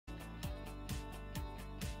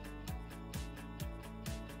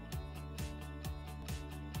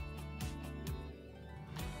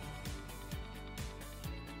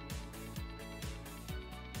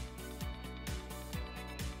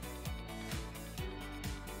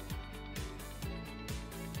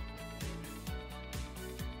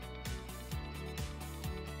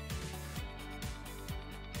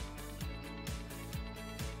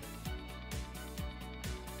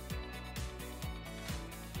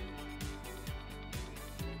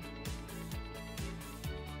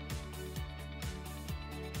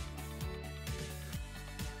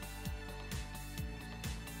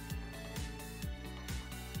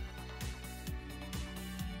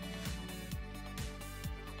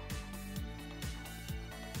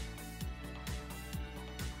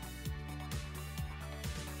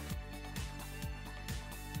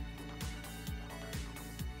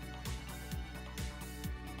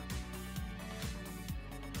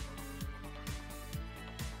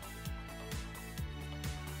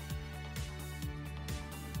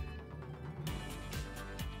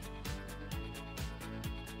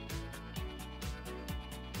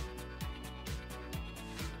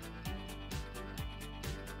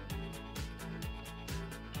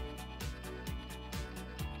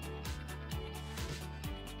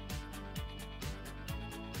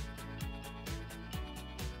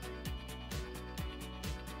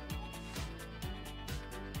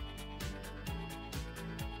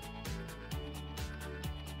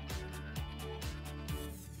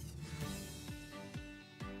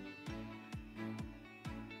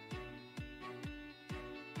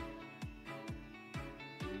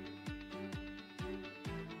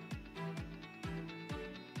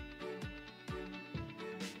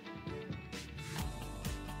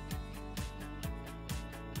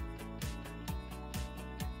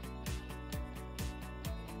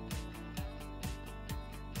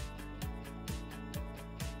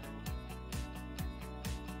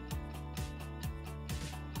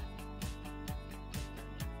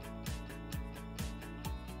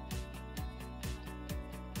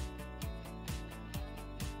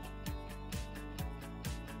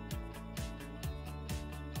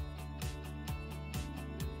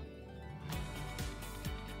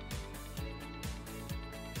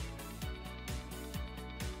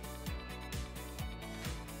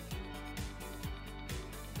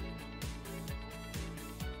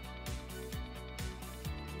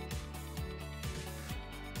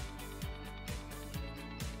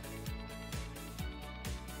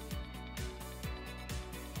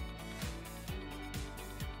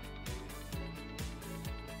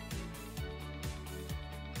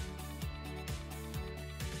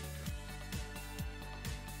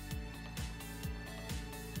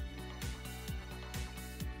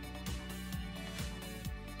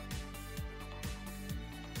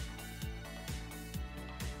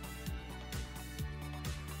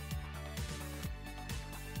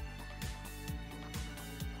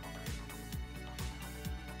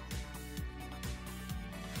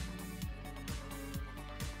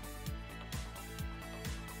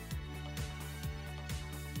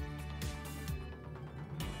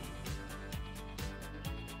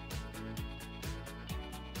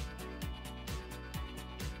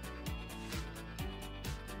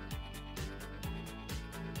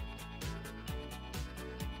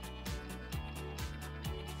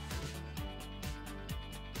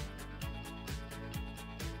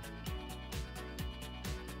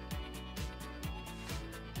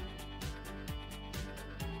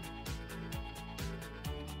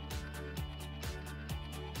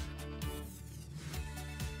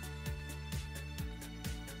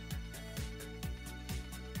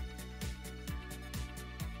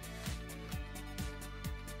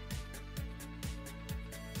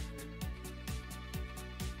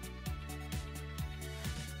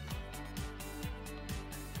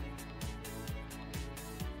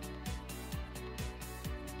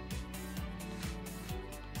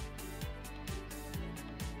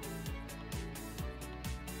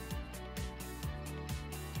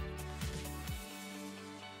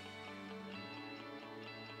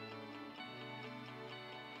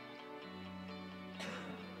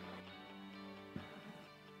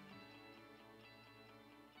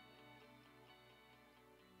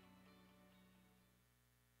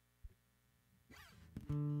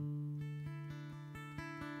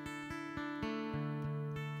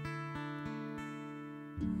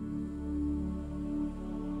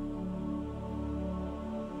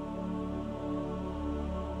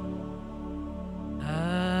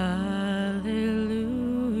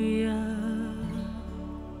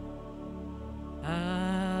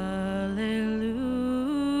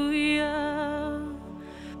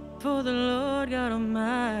For the Lord God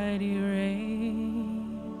Almighty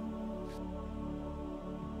reigns.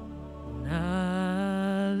 Hallelujah.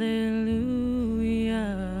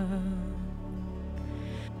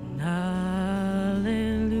 Hallelujah.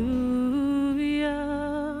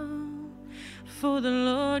 For the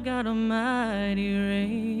Lord God Almighty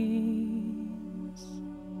reigns.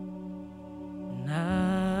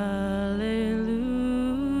 Hallelujah.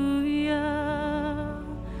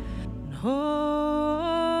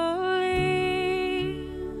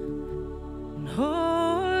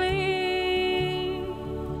 Holy,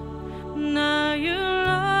 now you,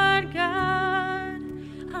 Lord God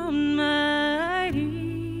Almighty,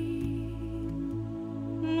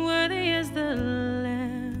 worthy is the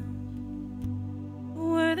Lamb,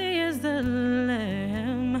 worthy is the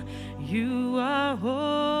Lamb. You are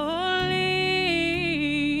holy,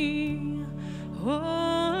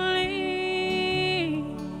 holy,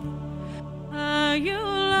 are you,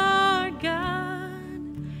 Lord God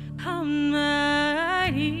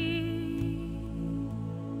Almighty.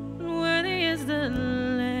 Worthy is the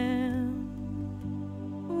Lamb,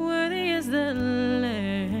 worthy is the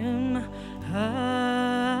Lamb. Amen.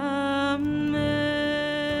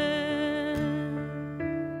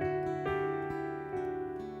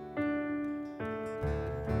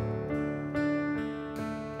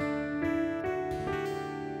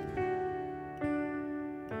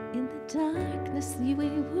 In the darkness we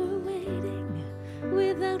were waiting,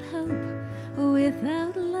 without hope,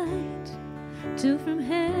 without light, till from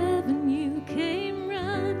heaven you came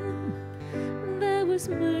running. There was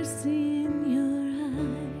mercy in your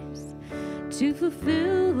eyes, to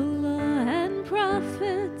fulfill the law and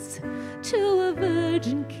prophets. To a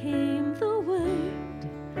virgin came the word,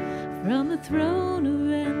 from the throne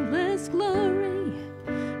of endless glory,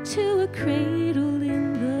 to a cradle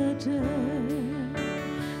in the dirt.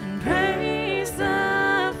 Praise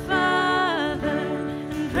the Father,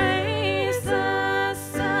 and praise the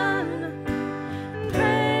Son, and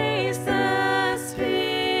praise the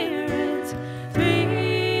Spirit, three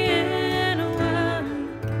in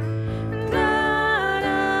one. God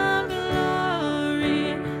of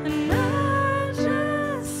glory and majesty,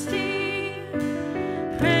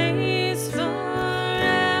 praise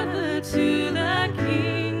forever to the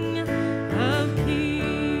King of Kings.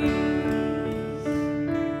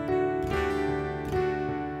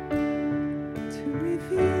 To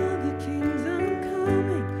reveal the kingdom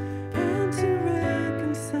coming, and to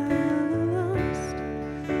reconcile the lost,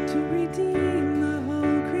 to redeem the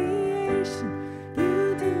whole creation. You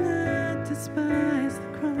did not despise the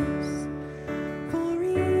cross, for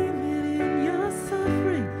even in your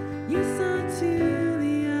suffering you saw to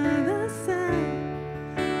the other side,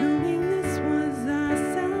 knowing this was our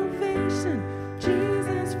salvation.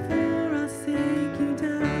 Jesus, for our sake you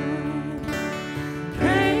died.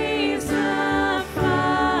 Praise the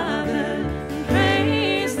Father, and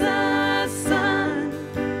praise the Son,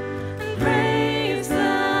 and praise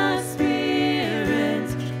the Spirit,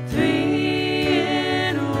 three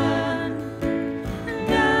in one.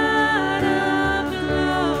 God of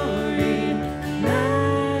glory and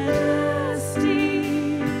majesty,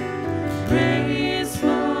 praise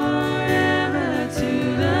forever to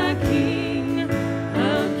the King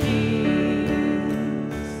of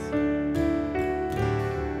Kings.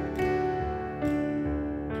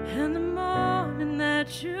 And the morning that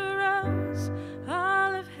you rose,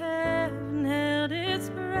 all of heaven held its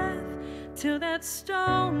breath, till that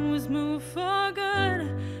stone was moved for good.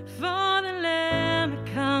 For the Lamb had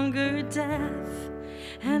conquered death,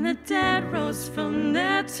 and the dead rose from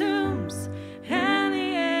their tombs, and the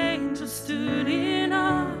angels stood in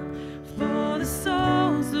awe, for the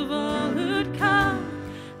souls of all who'd come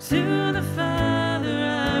to the Father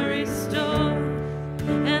are restored.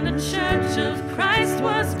 And the Church of Christ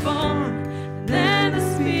was born. Then the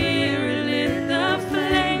Spirit lit the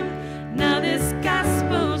flame. Now this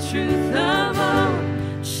gospel truth of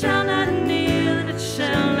old shall not kneel and it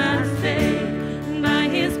shall not fade. By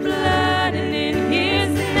His blood and in His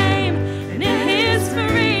name and in His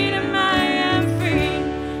freedom I am free.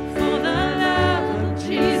 For the love of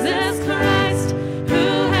Jesus Christ, who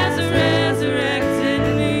has resurrected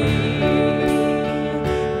me.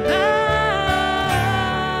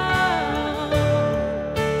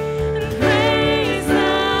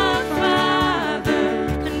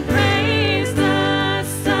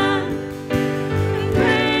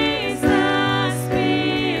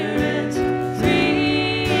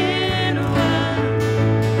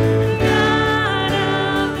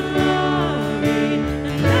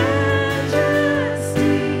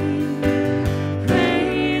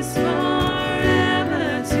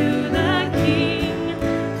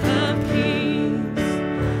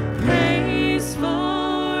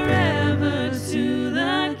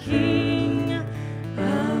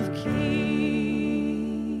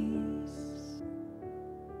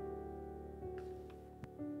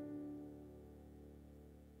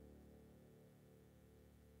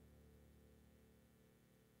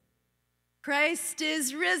 Christ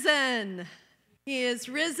is risen. He is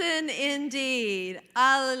risen indeed.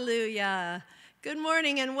 Alleluia. Good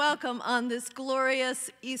morning and welcome on this glorious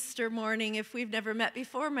Easter morning. If we've never met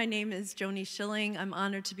before, my name is Joni Schilling. I'm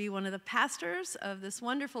honored to be one of the pastors of this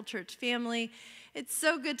wonderful church family. It's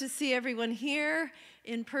so good to see everyone here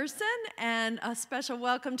in person, and a special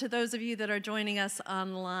welcome to those of you that are joining us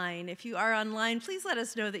online. If you are online, please let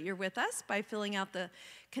us know that you're with us by filling out the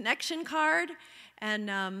connection card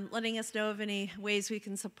and letting us know of any ways we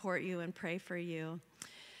can support you and pray for you.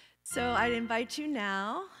 So I'd invite you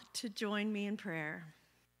now to join me in prayer.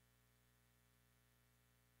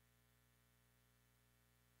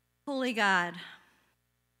 Holy God,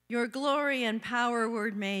 your glory and power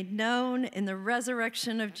were made known in the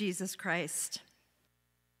resurrection of Jesus Christ.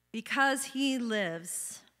 Because he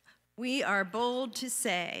lives, we are bold to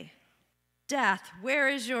say, "Death, where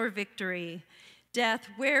is your victory? Death,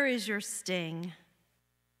 where is your sting?"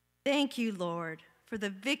 Thank you, Lord, for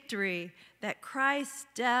the victory that Christ's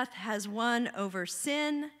death has won over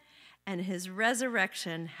sin and his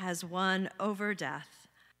resurrection has won over death.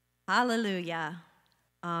 Hallelujah.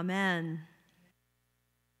 Amen.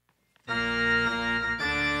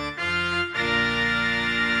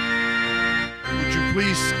 Would you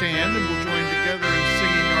please stand and we'll join together in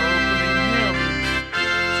singing our opening hymn,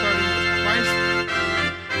 starting with Christ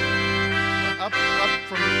up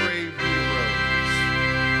from the grave he arose.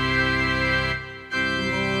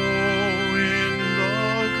 Oh, in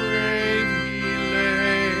the grave he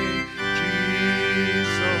lay,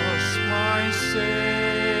 Jesus my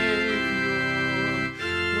Savior,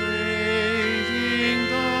 waiting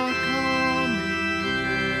the coming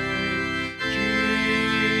day,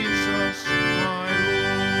 Jesus my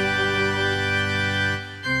Lord.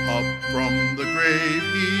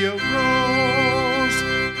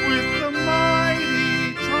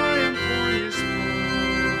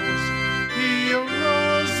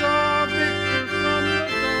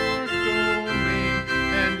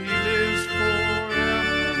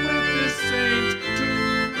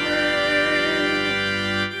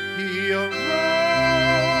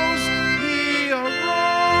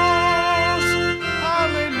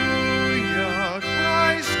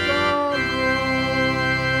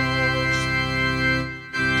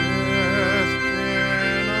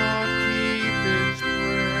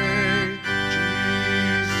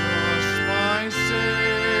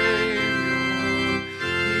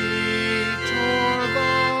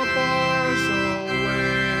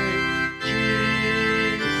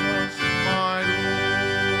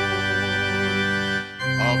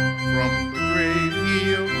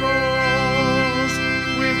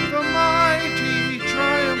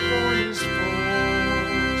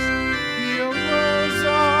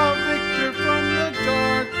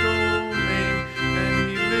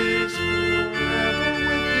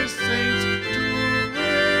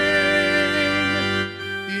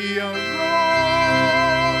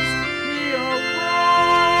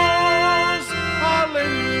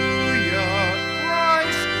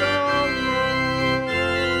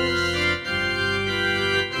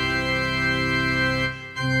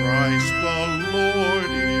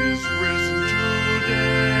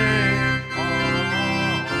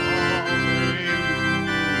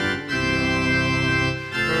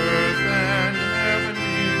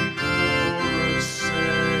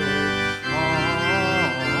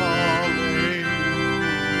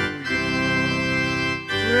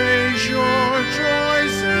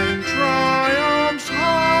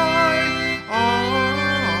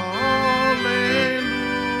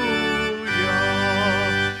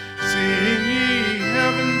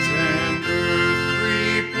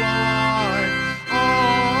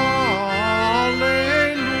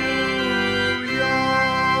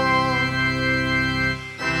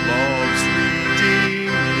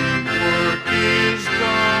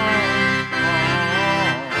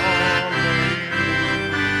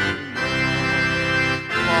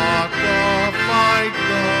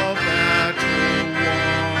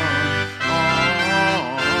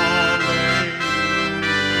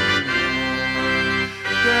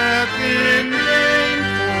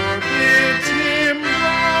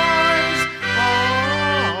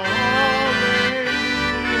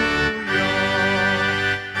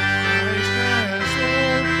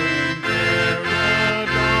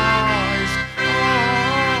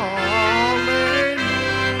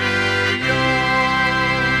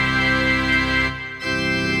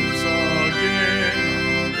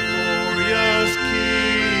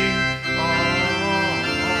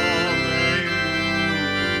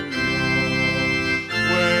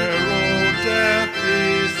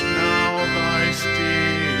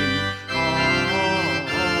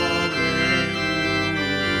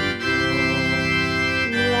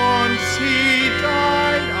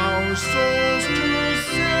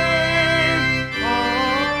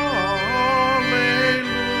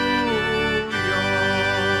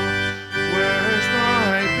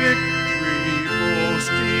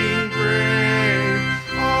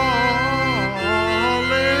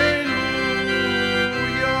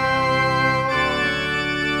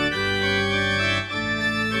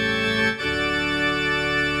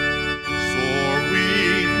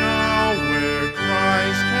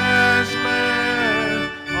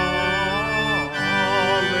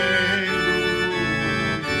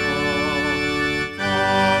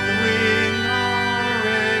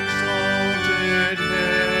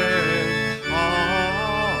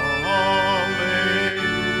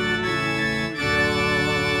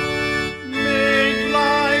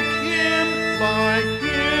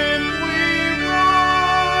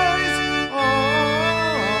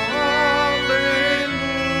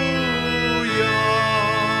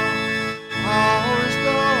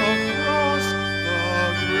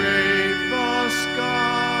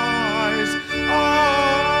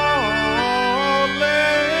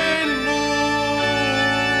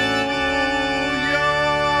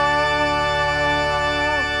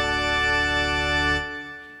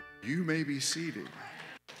 seated.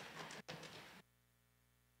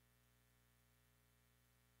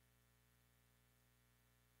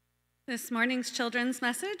 This morning's children's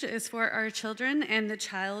message is for our children and the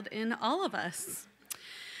child in all of us.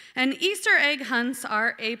 And Easter egg hunts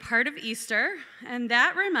are a part of Easter, and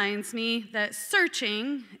that reminds me that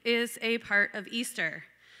searching is a part of Easter.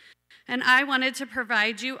 And I wanted to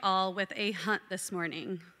provide you all with a hunt this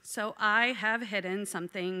morning. So I have hidden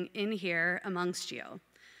something in here amongst you.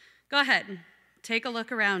 Go ahead, take a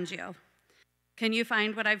look around you. Can you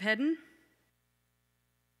find what I've hidden?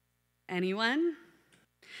 Anyone?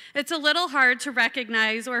 It's a little hard to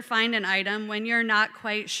recognize or find an item when you're not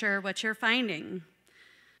quite sure what you're finding.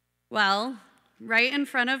 Well, right in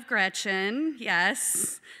front of Gretchen,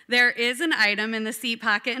 yes, there is an item in the seat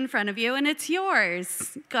pocket in front of you, and it's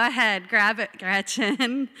yours. Go ahead, grab it,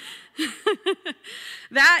 Gretchen.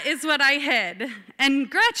 That is what I hid. And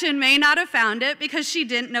Gretchen may not have found it because she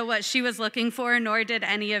didn't know what she was looking for, nor did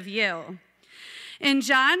any of you. In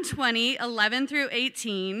John 20, 11 through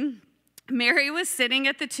 18, Mary was sitting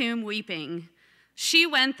at the tomb weeping. She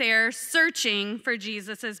went there searching for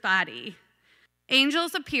Jesus' body.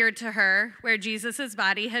 Angels appeared to her where Jesus'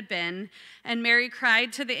 body had been, and Mary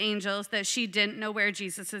cried to the angels that she didn't know where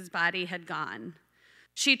Jesus' body had gone.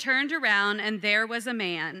 She turned around, and there was a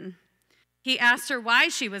man. He asked her why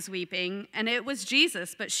she was weeping, and it was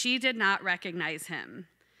Jesus, but she did not recognize him.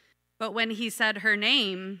 But when he said her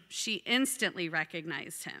name, she instantly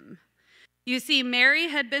recognized him. You see, Mary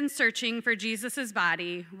had been searching for Jesus'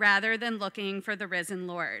 body rather than looking for the risen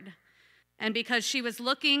Lord. And because she was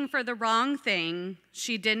looking for the wrong thing,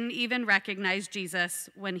 she didn't even recognize Jesus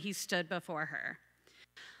when he stood before her.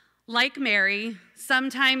 Like Mary,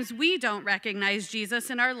 sometimes we don't recognize Jesus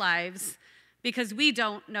in our lives because we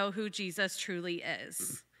don't know who Jesus truly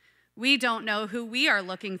is. We don't know who we are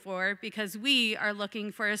looking for because we are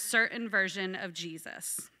looking for a certain version of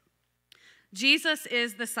Jesus. Jesus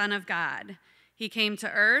is the Son of God. He came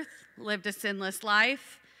to earth, lived a sinless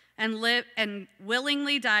life, and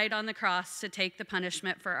willingly died on the cross to take the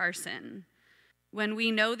punishment for our sin. When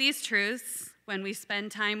we know these truths, when we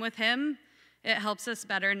spend time with him, it helps us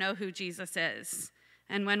better know who Jesus is.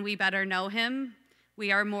 And when we better know him,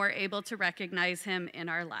 we are more able to recognize him in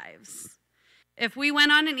our lives. If we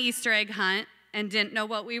went on an Easter egg hunt and didn't know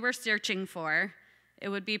what we were searching for, it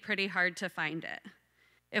would be pretty hard to find it.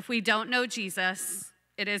 If we don't know Jesus,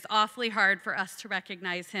 it is awfully hard for us to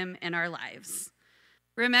recognize him in our lives.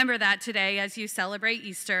 Remember that today as you celebrate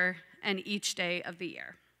Easter and each day of the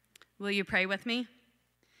year. Will you pray with me?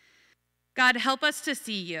 God, help us to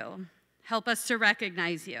see you. Help us to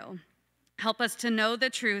recognize you. Help us to know the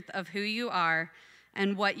truth of who you are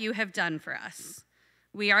and what you have done for us.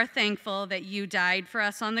 We are thankful that you died for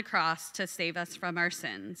us on the cross to save us from our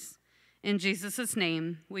sins. In Jesus'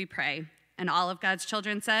 name we pray. And all of God's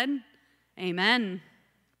children said, amen.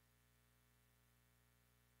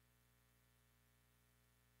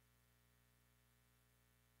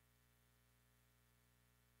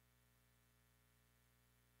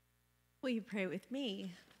 Will you pray with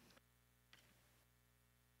me?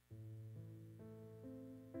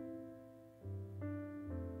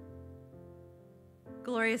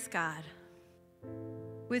 Glorious God,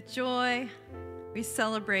 with joy we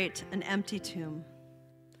celebrate an empty tomb,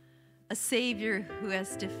 a Savior who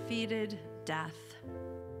has defeated death,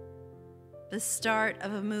 the start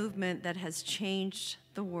of a movement that has changed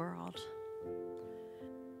the world.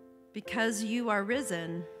 Because you are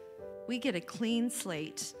risen, we get a clean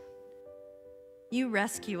slate. You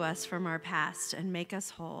rescue us from our past and make us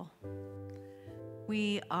whole.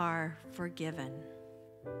 We are forgiven.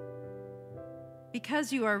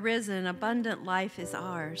 Because you are risen, abundant life is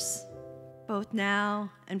ours, both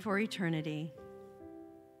now and for eternity.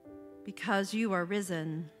 Because you are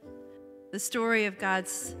risen, the story of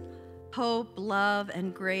God's hope, love,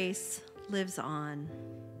 and grace lives on.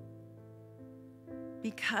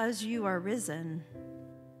 Because you are risen,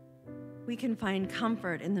 we can find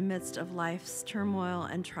comfort in the midst of life's turmoil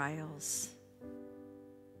and trials.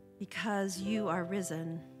 Because you are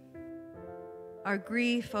risen, our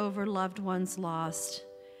grief over loved ones lost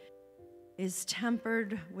is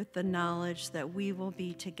tempered with the knowledge that we will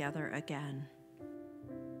be together again.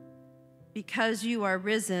 Because you are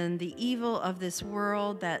risen, the evil of this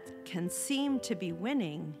world that can seem to be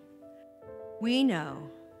winning, we know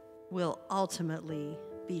will ultimately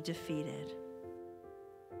be defeated.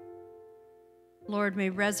 Lord, may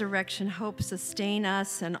resurrection hope sustain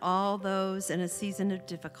us and all those in a season of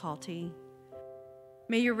difficulty.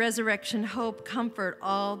 May your resurrection hope comfort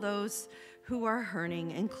all those who are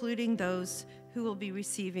hurting, including those who will be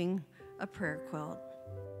receiving a prayer quilt.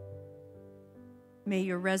 May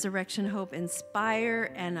your resurrection hope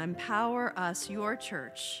inspire and empower us, your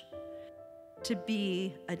church, to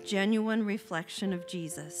be a genuine reflection of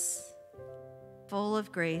Jesus, full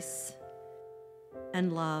of grace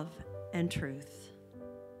and love and truth.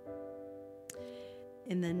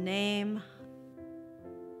 In the name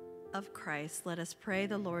of Christ, let us pray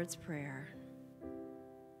the Lord's Prayer.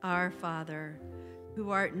 Our Father,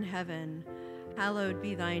 who art in heaven, hallowed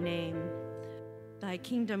be thy name. Thy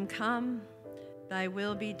kingdom come, thy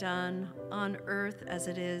will be done on earth as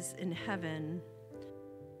it is in heaven.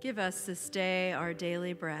 Give us this day our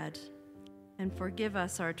daily bread, and forgive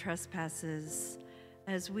us our trespasses,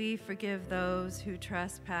 as we forgive those who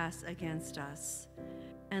trespass against us.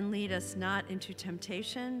 And lead us not into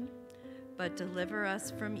temptation, but deliver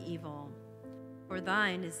us from evil. For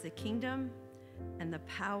thine is the kingdom, and the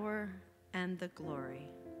power, and the glory,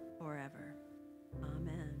 forever.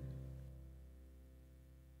 Amen.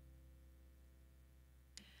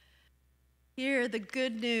 Hear the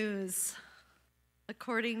good news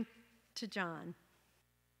according to John.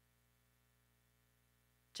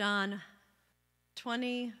 John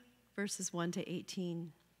 20, verses 1 to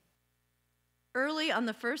 18. Early on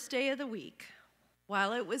the first day of the week,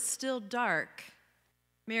 while it was still dark,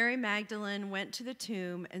 Mary Magdalene went to the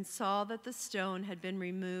tomb and saw that the stone had been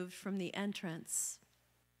removed from the entrance.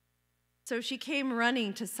 So she came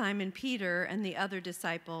running to Simon Peter and the other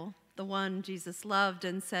disciple, the one Jesus loved,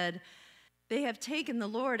 and said, "They have taken the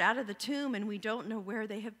Lord out of the tomb, and we don't know where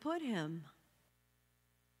they have put him."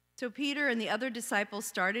 So Peter and the other disciple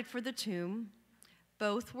started for the tomb.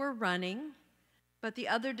 Both were running, but the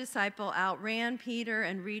other disciple outran Peter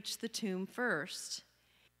and reached the tomb first.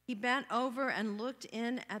 He bent over and looked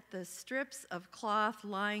in at the strips of cloth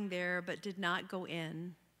lying there, but did not go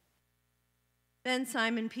in. Then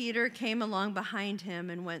Simon Peter came along behind him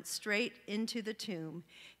and went straight into the tomb.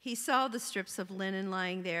 He saw the strips of linen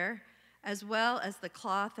lying there, as well as the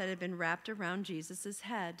cloth that had been wrapped around Jesus'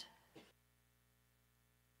 head.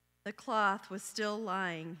 The cloth was still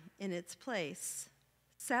lying in its place,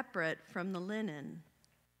 separate from the linen.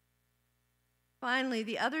 Finally,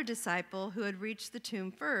 the other disciple who had reached the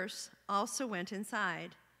tomb first also went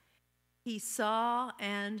inside. He saw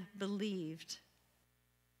and believed.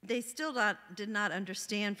 They still did not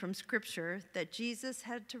understand from Scripture that Jesus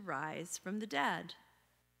had to rise from the dead.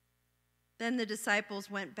 Then the disciples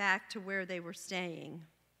went back to where they were staying.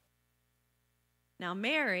 Now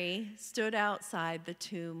Mary stood outside the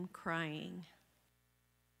tomb crying.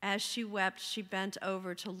 As she wept, she bent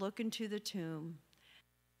over to look into the tomb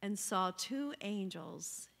and saw two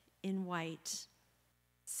angels in white,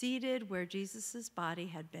 seated where Jesus' body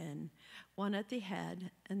had been, one at the head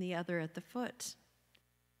and the other at the foot.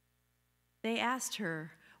 They asked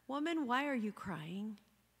her, "Woman, why are you crying?"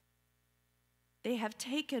 "They have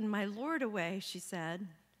taken my Lord away," she said,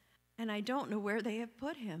 "and I don't know where they have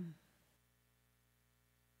put him."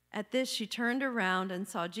 At this, she turned around and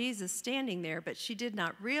saw Jesus standing there, but she did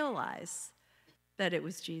not realize that it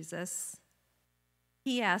was Jesus.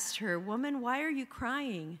 He asked her, "Woman, why are you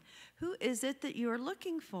crying? Who is it that you are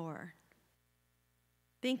looking for?"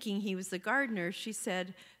 Thinking he was the gardener, she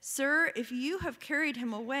said, "Sir, if you have carried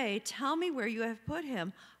him away, tell me where you have put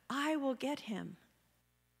him. I will get him."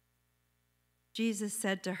 Jesus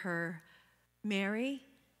said to her, "Mary."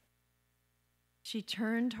 She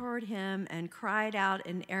turned toward him and cried out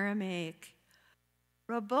in Aramaic,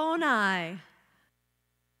 "Rabboni,"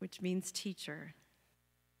 which means teacher.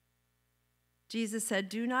 Jesus said,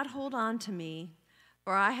 "Do not hold on to me,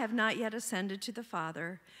 for I have not yet ascended to the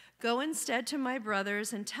Father. Go instead to my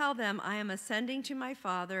brothers and tell them I am ascending to my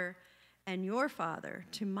Father and your Father,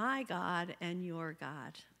 to my God and your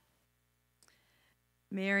God."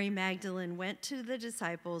 Mary Magdalene went to the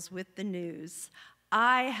disciples with the news,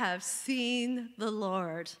 "I have seen the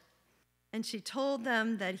Lord." And she told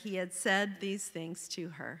them that he had said these things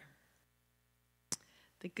to her.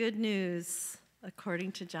 The good news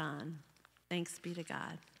according to John. Thanks be to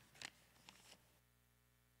God.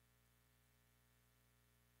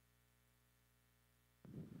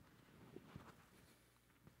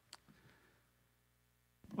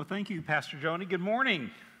 Well, thank you, Pastor Joni. Good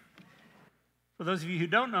morning. For those of you who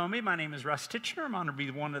don't know me, my name is Russ Titchener. I'm honored to be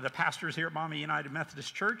one of the pastors here at Maumee United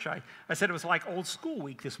Methodist Church. I said it was like old school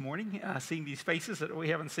week this morning, seeing these faces that we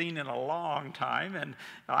haven't seen in a long time, and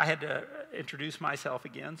I had to introduce myself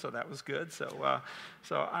again, so that was good. So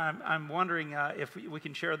I'm wondering if we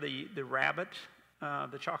can share the rabbit,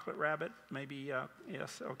 the chocolate rabbit. Maybe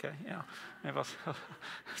yes, okay, yeah. Maybe I'll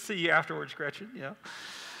see you afterwards, Gretchen. Yeah.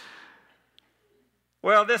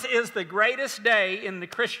 Well, this is the greatest day in the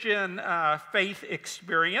Christian faith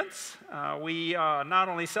experience. We not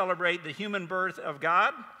only celebrate the human birth of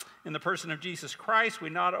God in the person of Jesus Christ, we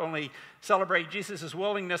not only celebrate Jesus'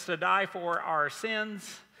 willingness to die for our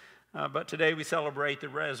sins, but today we celebrate the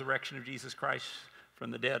resurrection of Jesus Christ from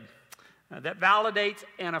the dead. That validates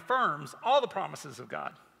and affirms all the promises of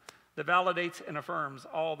God. That validates and affirms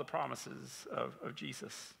all the promises of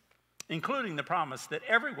Jesus, including the promise that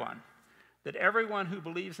everyone who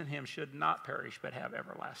believes in him should not perish but have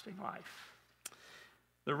everlasting life.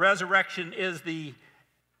 The resurrection is the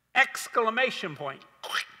exclamation point,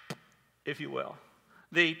 if you will,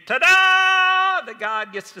 the ta-da that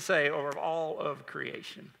God gets to say over all of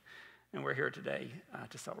creation. And we're here today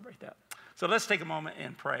to celebrate that. So let's take a moment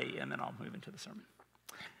and pray, and then I'll move into the sermon.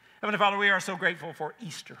 Heavenly Father, we are so grateful for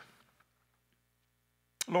Easter.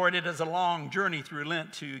 Lord, it is a long journey through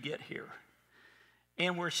Lent to get here.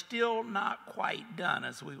 And we're still not quite done,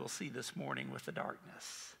 as we will see this morning, with the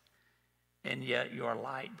darkness. And yet your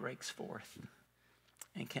light breaks forth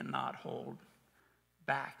and cannot hold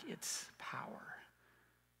back its power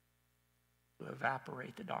to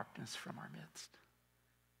evaporate the darkness from our midst.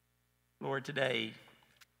 Lord, today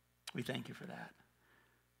we thank you for that.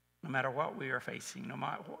 No matter what we are facing, no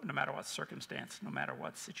matter what circumstance, no matter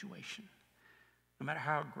what situation, no matter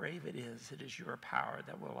how grave it is your power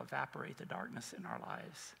that will evaporate the darkness in our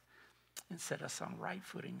lives and set us on right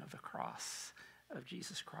footing of the cross of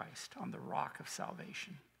Jesus Christ, on the rock of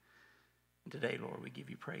salvation. And today, Lord, we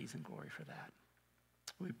give you praise and glory for that.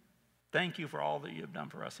 We thank you for all that you have done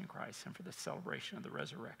for us in Christ and for the celebration of the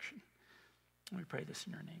resurrection. And we pray this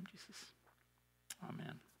in your name, Jesus.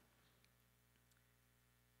 Amen.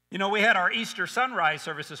 You know, we had our Easter sunrise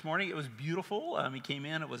service this morning. It was beautiful. We came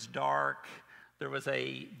in, it was dark. There was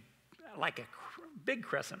a big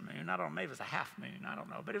crescent moon. I don't know, maybe it was a half moon. I don't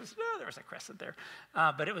know. But there was a crescent there.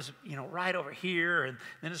 But it was, right over here. And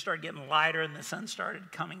then it started getting lighter and the sun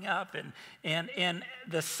started coming up. And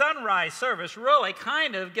the sunrise service really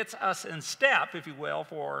kind of gets us in step, if you will,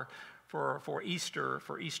 for Easter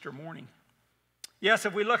morning. Yes,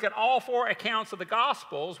 if we look at all four accounts of the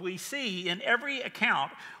Gospels, we see in every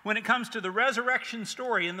account, when it comes to the resurrection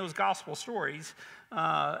story in those Gospel stories,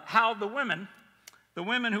 how the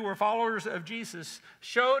women who were followers of Jesus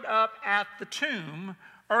showed up at the tomb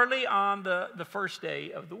early on the first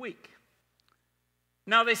day of the week.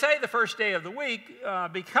 Now, they say the first day of the week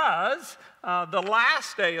because the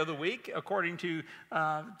last day of the week, according to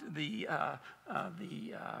the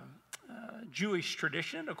Jewish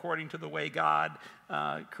tradition, according to the way God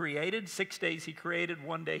created. 6 days he created,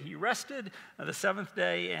 1 day he rested, the seventh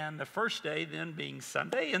day and the first day then being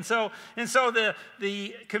Sunday. And so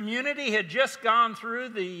the community had just gone through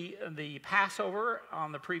the Passover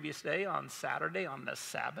on the previous day, on Saturday, on the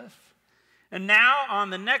Sabbath. And now on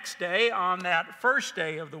the next day, on that first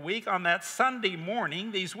day of the week, on that Sunday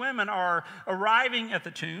morning, these women are arriving at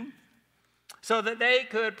the tomb so that they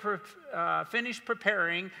could finish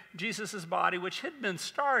preparing Jesus' body, which had been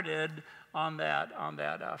started on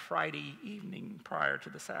that Friday evening prior to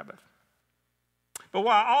the Sabbath. But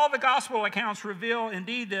while all the gospel accounts reveal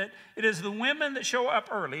indeed that it is the women that show up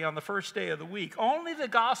early on the first day of the week, only the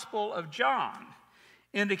Gospel of John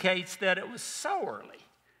indicates that it was so early,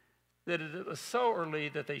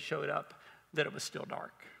 that they showed up, that it was still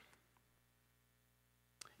dark.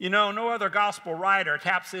 You know, no other gospel writer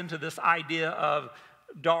taps into this idea of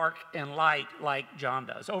dark and light like John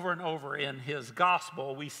does. Over and over in his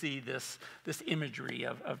gospel, we see this imagery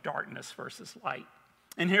of darkness versus light.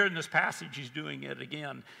 And here in this passage, he's doing it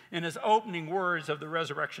again in his opening words of the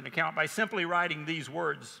resurrection account by simply writing these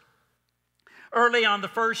words. Early on the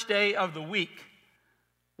first day of the week,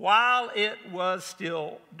 while it was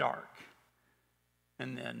still dark.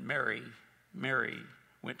 And then Mary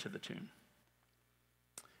went to the tomb.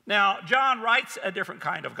 Now, John writes a different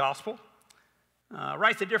kind of gospel.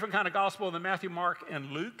 Than Matthew, Mark,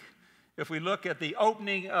 and Luke. If we look at the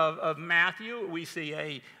opening of Matthew, we see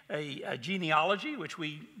a genealogy, which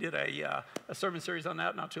we did a sermon series on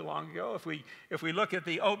that not too long ago. If we look at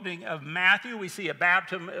the opening of Matthew, we see a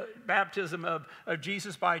baptism of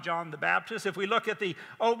Jesus by John the Baptist. If we look at the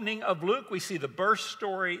opening of Luke, we see the birth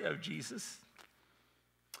story of Jesus.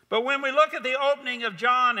 But when we look at the opening of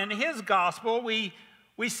John and his gospel, we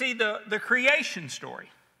see the creation story.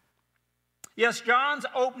 Yes, John's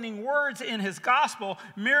opening words in his gospel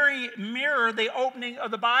mirror the opening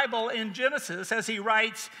of the Bible in Genesis as he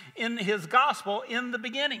writes in his gospel, in the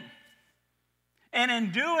beginning. And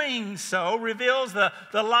in doing so, reveals the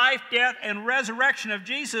life, death, and resurrection of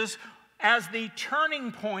Jesus as the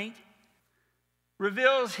turning point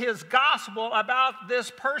reveals his gospel about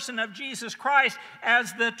this person of Jesus Christ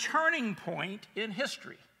as the turning point in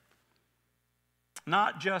history.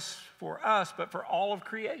 Not just for us, but for all of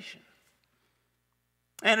creation.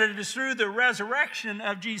 And it is through the resurrection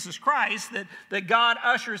of Jesus Christ that God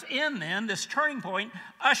ushers in then, this turning point,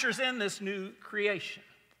 ushers in this new creation.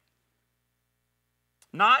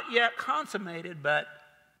 Not yet consummated, but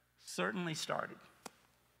certainly started.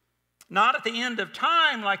 Not at the end of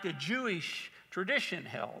time like the Jewish tradition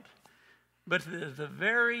held, but at the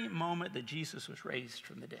very moment that Jesus was raised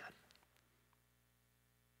from the dead.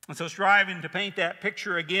 And so, striving to paint that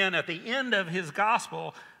picture again at the end of his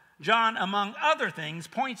gospel, John, among other things,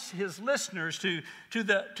 points his listeners to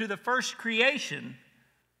the first creation,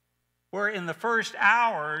 where in the first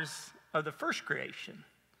hours of the first creation,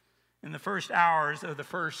 in the first hours of the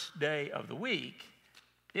first day of the week,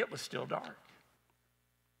 it was still dark.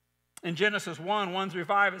 In Genesis 1 through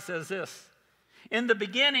 5, it says this: "In the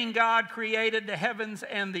beginning, God created the heavens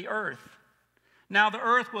and the earth. Now the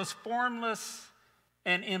earth was formless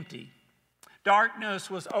and empty. Darkness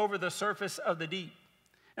was over the surface of the deep,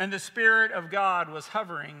 and the Spirit of God was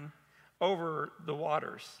hovering over the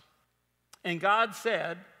waters. And God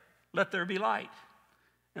said, 'Let there be light.'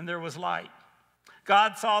 And there was light.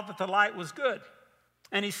 God saw that the light was good,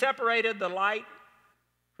 and he separated the light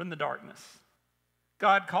from the darkness.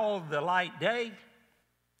 God called the light day,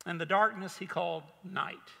 and the darkness he called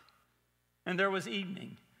night. And there was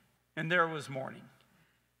evening, and there was morning,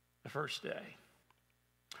 the first day."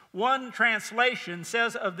 One translation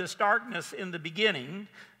says of this darkness in the beginning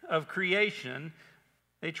of creation,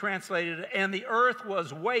 they translated it, "And the earth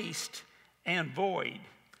was waste and void,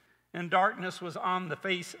 and darkness was on the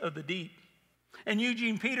face of the deep." And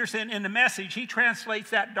Eugene Peterson, in the Message, he translates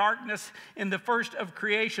that darkness in the first of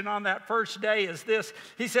creation on that first day as this.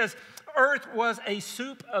 He says, "Earth was a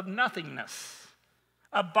soup of nothingness,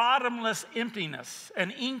 a bottomless emptiness,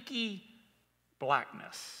 an inky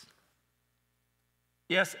blackness."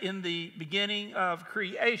 Yes, in the beginning of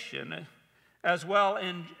creation, as well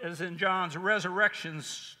as in John's resurrection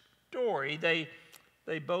story,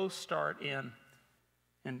 they both start in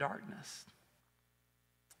darkness.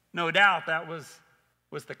 No doubt that was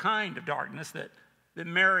the kind of darkness that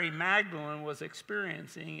Mary Magdalene was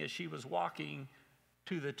experiencing as she was walking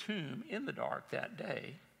to the tomb in the dark that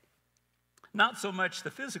day. Not so much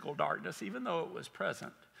the physical darkness, even though it was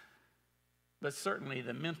present, but certainly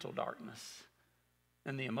the mental darkness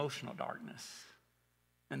and the emotional darkness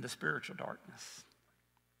and the spiritual darkness.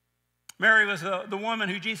 Mary was the woman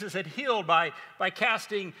who Jesus had healed by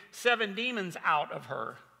casting 7 demons out of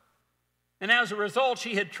her. And as a result,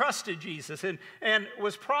 she had trusted Jesus and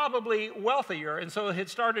was probably wealthier, and so had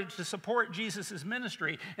started to support Jesus'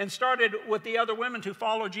 ministry and started with the other women to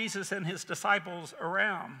follow Jesus and his disciples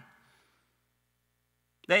around.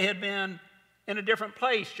 They had been in a different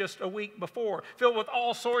place just a week before, filled with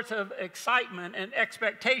all sorts of excitement and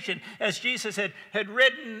expectation as Jesus had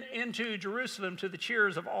ridden into Jerusalem to the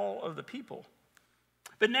cheers of all of the people.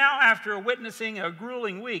 But now, after witnessing a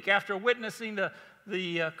grueling week, after witnessing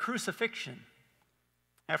the crucifixion,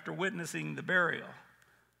 after witnessing the burial,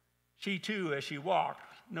 she too, as she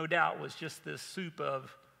walked, no doubt was just this soup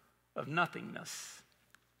of nothingness,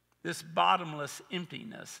 this bottomless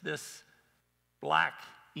emptiness, this black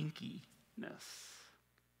inkiness.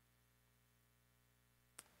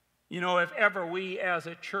 You know, if ever we as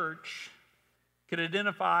a church could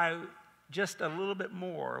identify just a little bit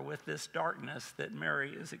more with this darkness that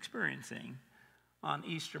Mary is experiencing on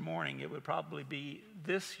Easter morning, it would probably be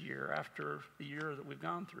this year after the year that we've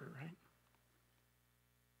gone through, right?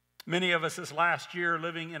 Many of us this last year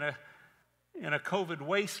living in a COVID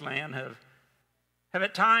wasteland have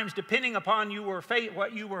at times, depending upon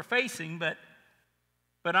what you were facing, but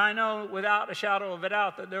I know without a shadow of a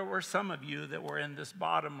doubt that there were some of you that were in this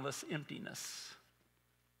bottomless emptiness,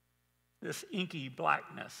 this inky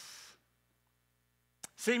blackness.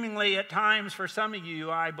 Seemingly at times for some of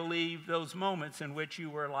you, I believe, those moments in which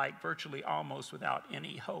you were like virtually almost without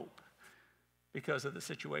any hope because of the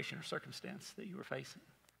situation or circumstance that you were facing.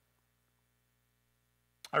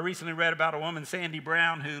 I recently read about a woman, Sandy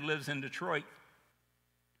Brown, who lives in Detroit,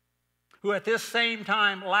 who at this same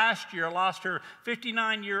time last year lost her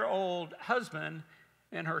 59-year-old husband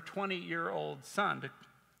and her 20-year-old son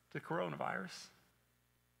to coronavirus.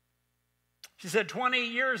 She said 20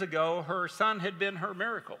 years ago, her son had been her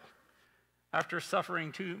miracle. After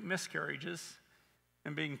suffering 2 miscarriages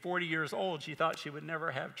and being 40 years old, she thought she would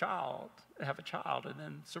never have a child, and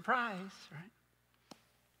then surprise, right?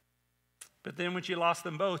 But then when she lost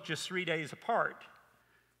them both just 3 days apart,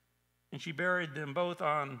 and she buried them both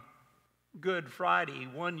on Good Friday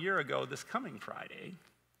 1 year ago, this coming Friday,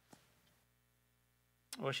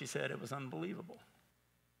 well, she said it was unbelievable.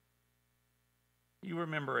 You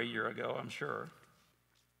remember a year ago, I'm sure.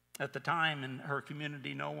 At the time in her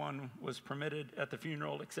community, no one was permitted at the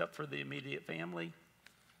funeral except for the immediate family.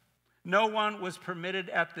 No one was permitted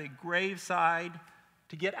at the graveside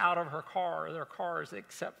to get out of their cars,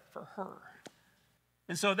 except for her.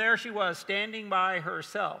 And so there she was, standing by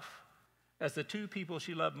herself as the two people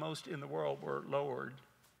she loved most in the world were lowered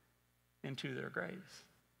into their graves.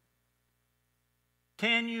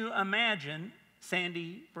 Can you imagine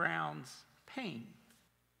Sandy Brown's pain?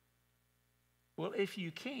 Well, if you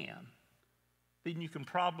can, then you can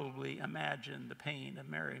probably imagine the pain of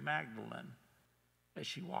Mary Magdalene as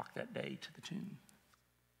she walked that day to the tomb,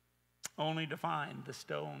 only to find the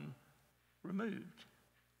stone removed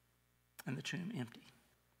and the tomb empty.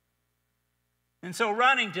 And so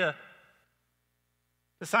running to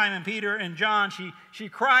Simon Peter and John, she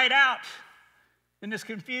cried out in this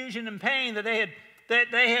confusion and pain that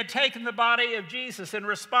they had taken the body of Jesus, and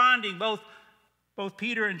responding, both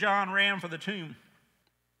Peter and John ran for the tomb.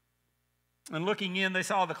 And looking in, they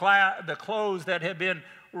saw the clothes that had been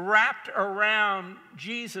wrapped around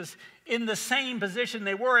Jesus in the same position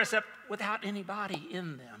they were, except without any body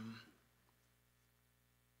in them.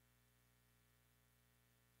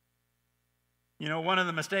 You know, one of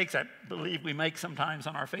the mistakes I believe we make sometimes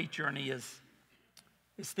on our faith journey is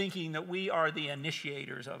thinking that we are the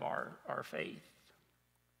initiators of our faith.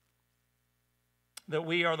 That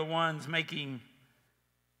we are the ones making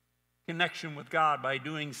connection with God by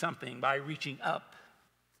doing something, by reaching up.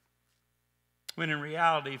 When in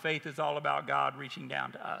reality, faith is all about God reaching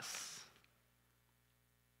down to us.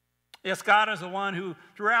 Yes, God is the one who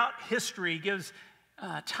throughout history gives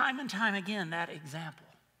time and time again that example.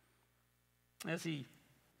 As he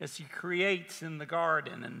creates in the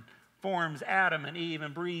garden and forms Adam and Eve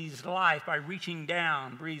and breathes life by reaching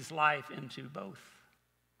down, breathes life into both.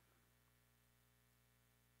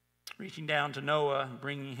 Reaching down to Noah,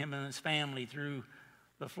 bringing him and his family through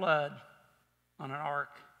the flood on an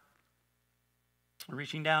ark.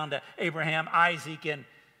 Reaching down to Abraham, Isaac,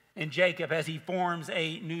 and Jacob as he forms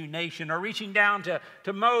a new nation. Or reaching down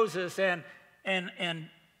to Moses and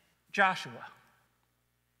Joshua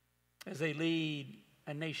as they lead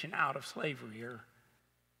a nation out of slavery. Or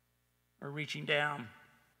reaching down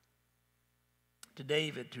to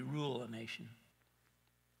David to rule a nation.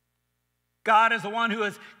 God is the one who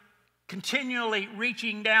is continually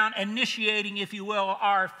reaching down, initiating, if you will,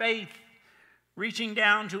 our faith, reaching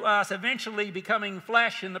down to us, eventually becoming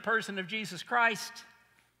flesh in the person of Jesus Christ,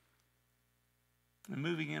 and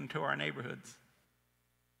moving into our neighborhoods.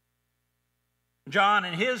 John,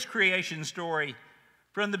 in his creation story,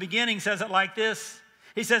 from the beginning, says it like this.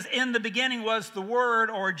 He says, "In the beginning was the Word,"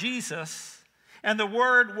 or Jesus, "and the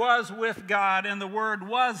Word was with God, and the Word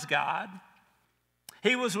was God.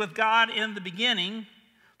 He was with God in the beginning.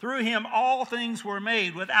 Through him all things were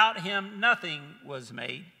made. Without him nothing was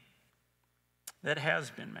made that has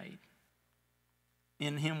been made.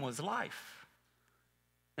 In him was life,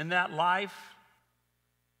 and that life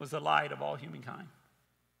was the light of all humankind.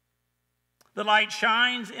 The light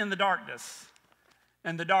shines in the darkness,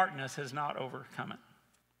 and the darkness has not overcome it."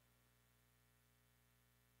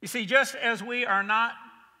 You see, just as we are not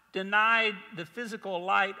denied the physical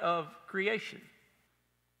light of creation,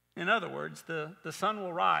 in other words, the sun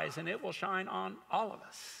will rise and it will shine on all of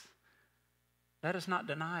us. That is not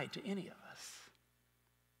denied to any of us.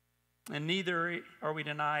 And neither are we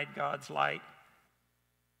denied God's light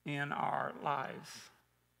in our lives,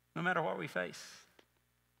 no matter what we face.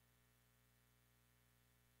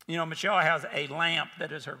 You know, Michelle has a lamp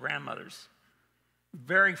that is her grandmother's.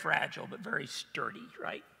 Very fragile, but very sturdy,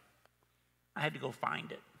 right? I had to go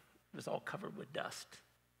find it. It was all covered with dust.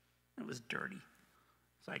 It was dirty.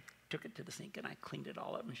 So I took it to the sink and I cleaned it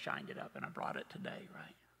all up and shined it up, and I brought it today,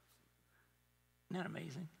 right? Isn't that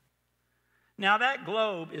amazing? Now that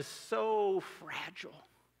globe is so fragile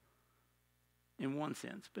in one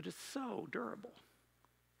sense, but it's so durable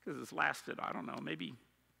because it's lasted, I don't know, maybe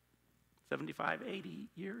 75, 80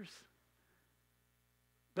 years.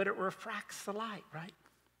 But it refracts the light, right?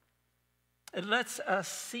 It lets us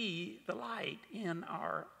see the light in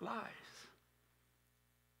our lives.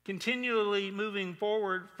 Continually moving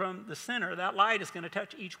forward from the center, that light is going to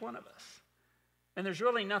touch each one of us. And there's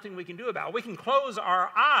really nothing we can do about it. We can close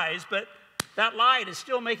our eyes, but that light is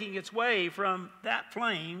still making its way from that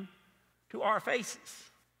flame to our faces.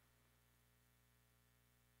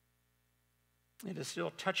 It is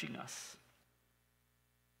still touching us.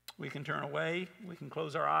 We can turn away, we can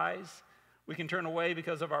close our eyes, We can turn away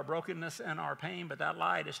because of our brokenness and our pain, but that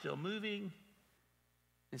light is still moving,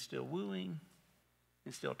 and still wooing,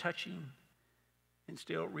 and still touching, and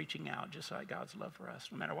still reaching out, just like God's love for us,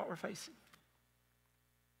 no matter what we're facing.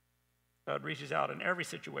 God reaches out in every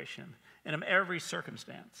situation and in every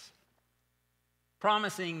circumstance,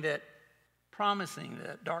 promising that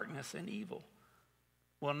darkness and evil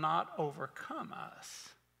will not overcome us.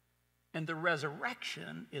 And the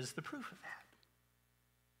resurrection is the proof of that.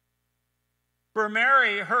 For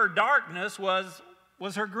Mary, her darkness was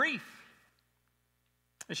her grief.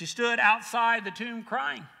 As she stood outside the tomb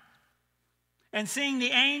crying. And seeing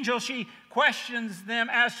the angel, she questions them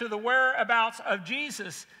as to the whereabouts of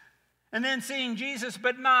Jesus. And then seeing Jesus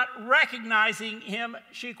but not recognizing him,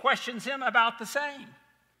 she questions him about the same.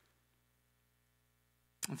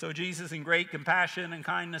 And so Jesus, in great compassion and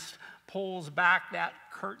kindness, pulls back that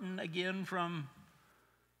curtain again from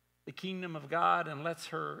the kingdom of God and lets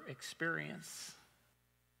her experience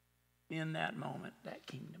in that moment that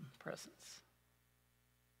kingdom presence.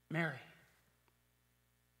 Mary.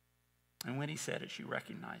 And when he said it, she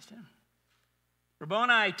recognized him.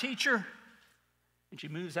 Rabboni, teacher. And she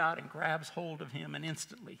moves out and grabs hold of him, and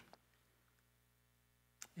instantly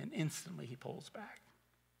he pulls back.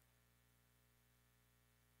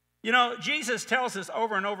 You know, Jesus tells us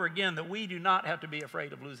over and over again that we do not have to be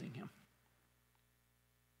afraid of losing him.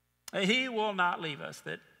 He will not leave us,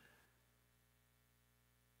 that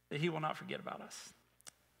he will not forget about us.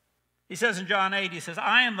 He says in John 8, he says,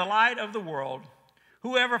 I am the light of the world.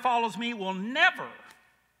 Whoever follows me will never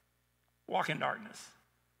walk in darkness,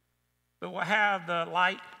 but will have the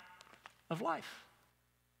light of life.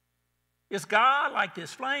 Is God, like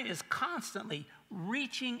this flame, is constantly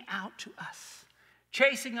reaching out to us,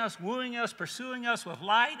 chasing us, wooing us, pursuing us with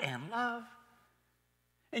light and love.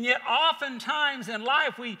 And yet oftentimes in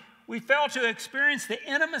life we fail to experience the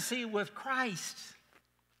intimacy with Christ,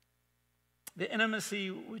 the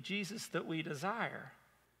intimacy with Jesus that we desire,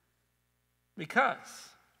 because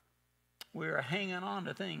we are hanging on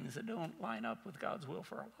to things that don't line up with God's will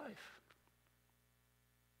for our life.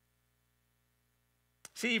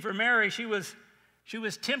 See, for Mary, she was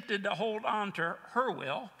tempted to hold on to her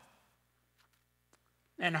will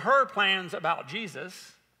and her plans about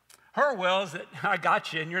Jesus. Her will is that I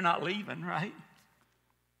got you and you're not leaving, right?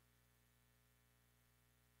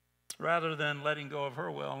 Rather than letting go of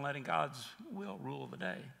her will and letting God's will rule the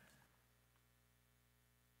day.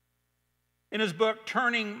 In his book,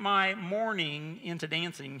 Turning My Mourning into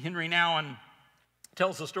Dancing, Henry Nouwen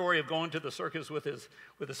tells the story of going to the circus with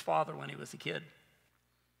his father when he was a kid.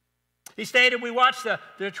 He stated, we watched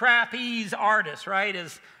the trapeze artists, right,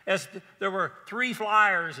 as there were 3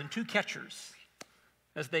 flyers and 2 catchers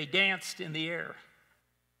as they danced in the air.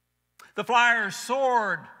 The flyers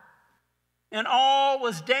soared, and all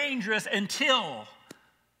was dangerous until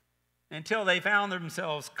they found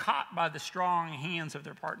themselves caught by the strong hands of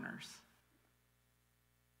their partners.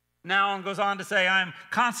 Nouwen goes on to say, I'm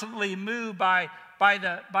constantly moved by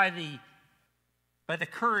the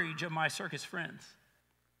courage of my circus friends.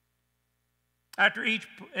 At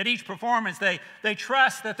each performance, they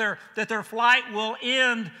trust that their flight will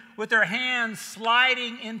end with their hands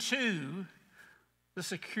sliding into the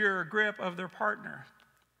secure grip of their partner.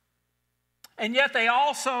 And yet they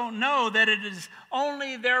also know that it is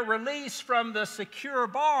only their release from the secure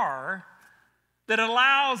bar that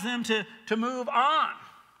allows them to move on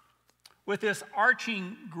with this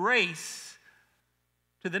arching grace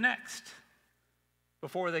to the next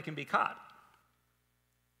before they can be caught.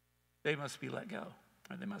 They must be let go,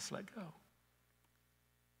 or they must let go.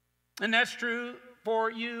 And that's true for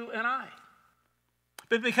you and I.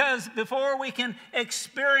 But because before we can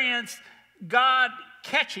experience God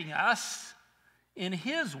catching us in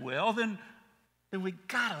his will, then we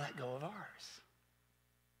gotta let go of ours.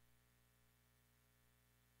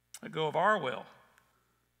 Let go of our will.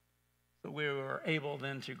 So we were able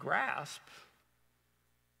then to grasp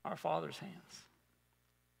our Father's hands,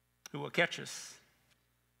 who will catch us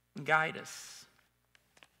and guide us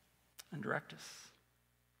and direct us.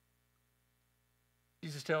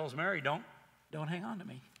 Jesus tells Mary, don't hang on to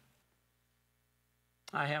me.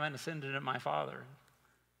 I haven't ascended to my Father.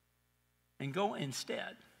 And go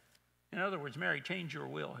instead. In other words, Mary, change your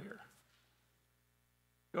will here.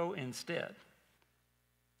 Go instead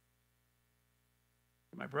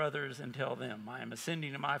to my brothers and tell them, I am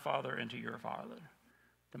ascending to my Father and to your Father,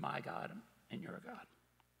 to my God and your God.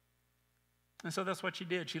 And so that's what she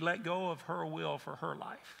did. She let go of her will for her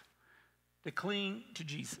life to cling to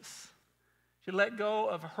Jesus. She let go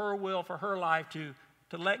of her will for her life to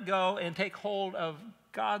let go and take hold of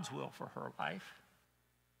God's will for her life.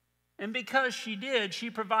 And because she did, she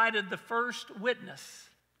provided the first witness,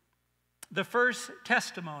 the first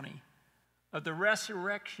testimony of the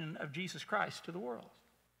resurrection of Jesus Christ to the world.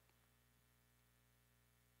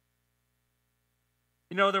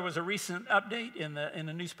 You know, there was a recent update in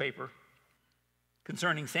the newspaper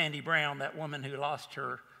concerning Sandy Brown, that woman who lost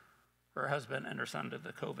her husband and her son to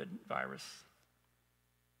the COVID virus.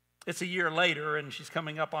 It's a year later, and she's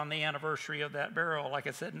coming up on the anniversary of that burial, like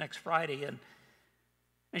I said, next Friday. And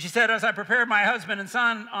she said, as I prepared my husband and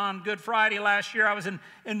son on Good Friday last year, I was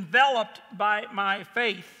enveloped by my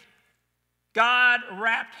faith. God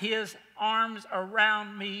wrapped his arms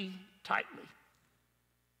around me tightly.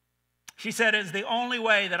 She said, it's the only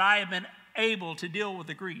way that I have been able to deal with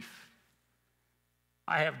the grief.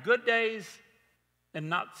 I have good days and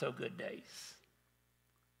not so good days.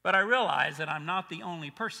 But I realize that I'm not the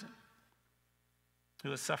only person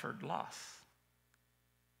who has suffered loss.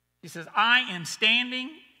 She says, I am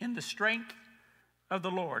standing in the strength of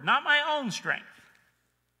the Lord, not my own strength.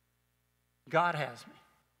 God has me.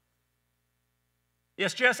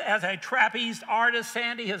 It's just as a trapeze artist,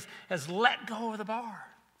 Sandy has let go of the bar,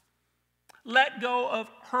 let go of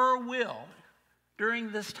her will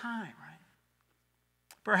during this time, right?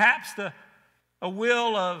 Perhaps a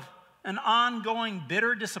will of an ongoing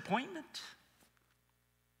bitter disappointment.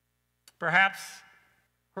 Perhaps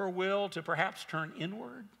her will to perhaps turn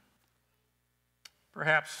inward.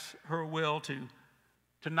 Perhaps her will to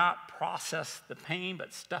not process the pain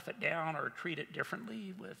but stuff it down or treat it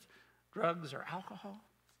differently with drugs or alcohol.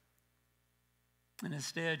 And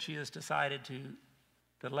instead she has decided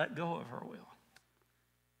to let go of her will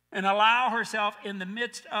and allow herself in the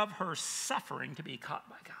midst of her suffering to be caught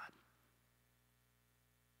by God.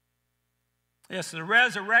 Yes, the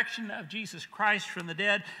resurrection of Jesus Christ from the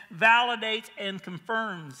dead validates and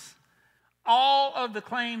confirms all of the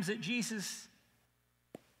claims that Jesus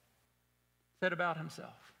said about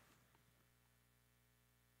himself.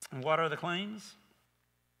 And what are the claims?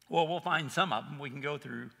 Well, we'll find some of them. We can go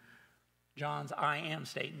through John's I am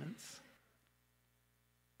statements.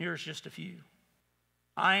 Here's just a few.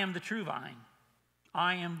 I am the true vine.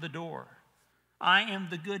 I am the door. I am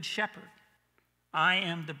the good shepherd. I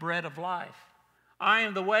am the bread of life. I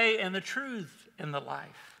am the way and the truth and the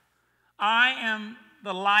life. I am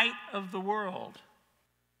the light of the world.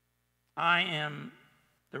 I am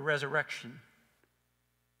the resurrection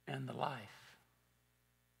and the life.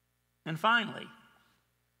 And finally,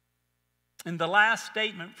 in the last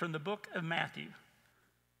statement from the book of Matthew,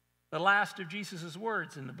 the last of Jesus'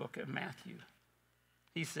 words in the book of Matthew,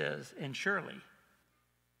 he says, and surely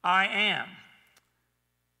I am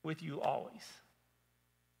with you always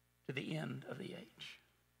to the end of the age.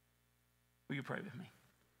 Will you pray with me?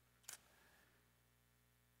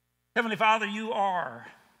 Heavenly Father, you are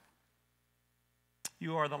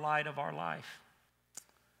the light of our life,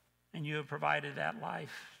 and you have provided that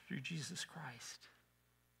life through Jesus Christ,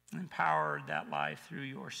 empowered that life through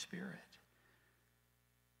your Spirit,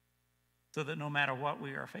 so that no matter what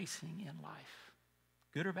we are facing in life,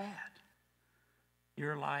 good or bad,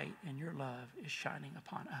 your light and your love is shining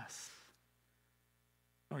upon us.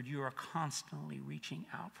 Lord, you are constantly reaching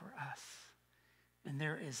out for us, and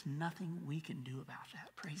there is nothing we can do about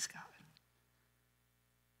that. Praise God.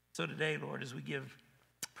 So today, Lord, as we give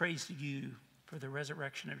praise to you for the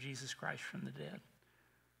resurrection of Jesus Christ from the dead,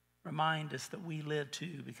 remind us that we live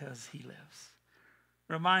too because he lives.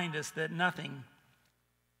 Remind us that nothing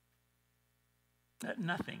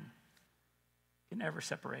can ever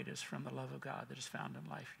separate us from the love of God that is found in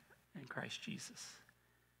life in Christ Jesus.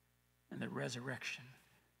 And the resurrection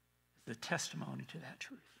is the testimony to that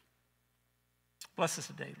truth. Bless us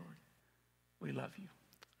today, Lord. We love you.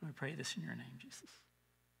 And we pray this in your name, Jesus.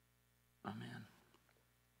 Amen.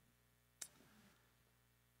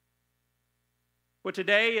 Well,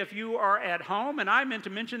 today, if you are at home, and I meant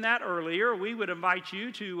to mention that earlier, we would invite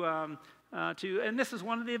you to, and this is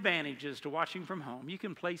one of the advantages to watching from home. You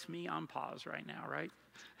can place me on pause right now, right?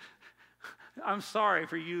 I'm sorry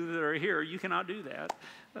for you that are here. You cannot do that.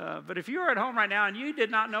 But if you're at home right now and you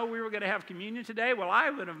did not know we were going to have communion today, well, I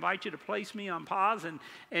would invite you to place me on pause,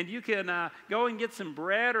 and you can go and get some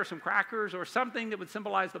bread or some crackers or something that would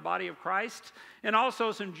symbolize the body of Christ, and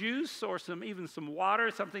also some juice or even some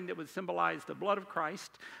water, something that would symbolize the blood of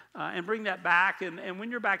Christ, and bring that back. And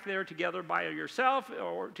when you're back there together by yourself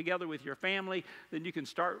or together with your family, then you can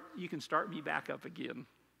start me back up again.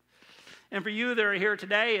 And for you that are here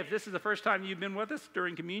today, if this is the first time you've been with us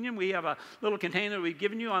during communion, we have a little container that we've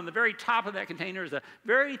given you. On the very top of that container is a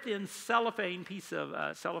very thin cellophane piece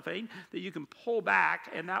of cellophane that you can pull back,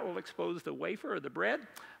 and that will expose the wafer or the bread.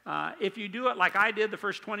 If you do it like I did the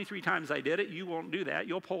first 23 times I did it, you won't do that.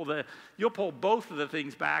 You'll pull both of the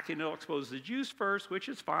things back, and it'll expose the juice first, which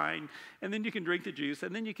is fine, and then you can drink the juice,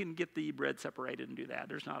 and then you can get the bread separated and do that.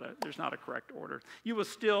 There's not a correct order. You will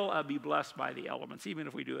still be blessed by the elements, even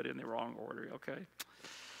if we do it in the wrong order, okay?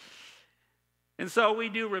 And so we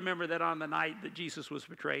do remember that on the night that Jesus was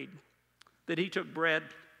betrayed, that he took bread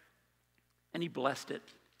and he blessed it,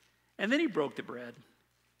 and then he broke the bread.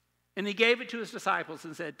 And he gave it to his disciples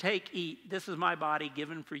and said, "Take, eat. This is my body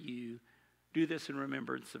given for you. Do this in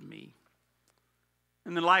remembrance of me."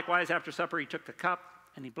 And then likewise, after supper, he took the cup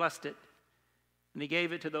and he blessed it. And he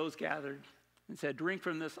gave it to those gathered and said, "Drink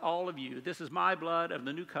from this, all of you. This is my blood of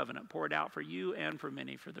the new covenant poured out for you and for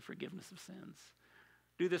many for the forgiveness of sins.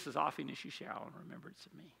 Do this as often as you shall in remembrance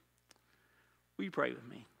of me." Will you pray with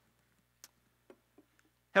me?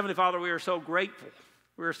 Heavenly Father, we are so grateful.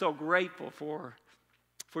 We are so grateful for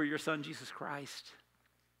your Son, Jesus Christ,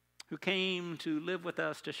 who came to live with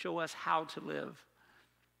us, to show us how to live.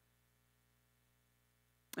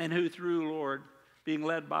 And who through, Lord, being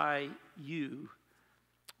led by you,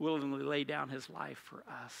 willingly laid down his life for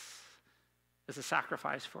us as a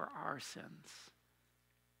sacrifice for our sins.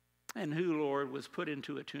 And who, Lord, was put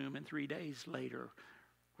into a tomb and 3 days later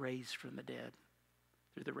raised from the dead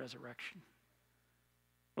through the resurrection.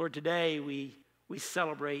 Lord, today we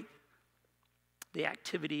celebrate the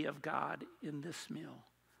activity of God in this meal.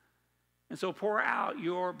 And so pour out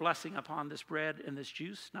your blessing upon this bread and this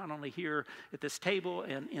juice, not only here at this table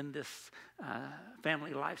and in this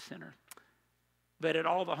Family Life Center, but at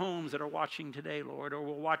all the homes that are watching today, Lord, or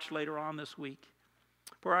will watch later on this week.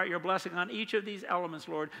 Pour out your blessing on each of these elements,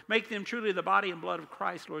 Lord. Make them truly the body and blood of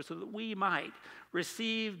Christ, Lord, so that we might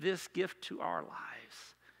receive this gift to our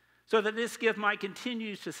lives, so that this gift might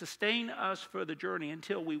continue to sustain us for the journey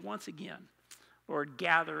until we once again, Lord,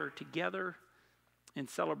 gather together in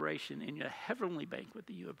celebration in your heavenly banquet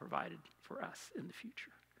that you have provided for us in the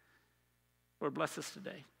future. Lord, bless us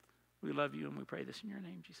today. We love you and we pray this in your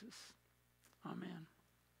name, Jesus. Amen.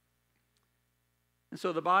 And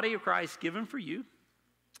so the body of Christ given for you,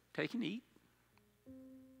 take and eat.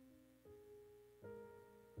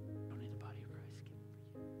 Don't need the body of Christ given for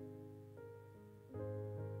you. Amen.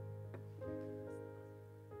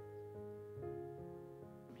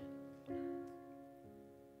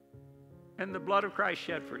 And the blood of Christ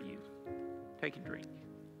shed for you. Take and drink. The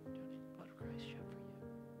blood of Christ shed for you.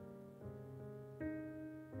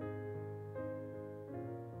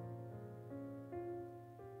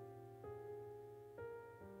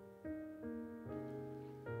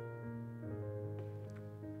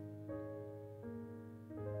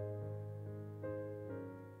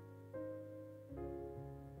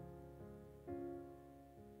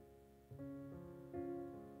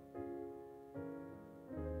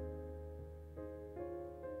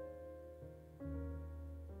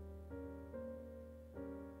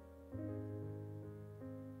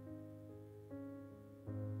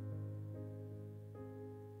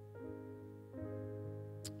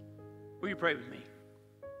 Will you pray with me?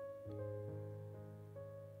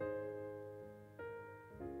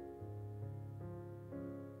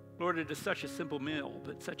 Lord, it is such a simple meal,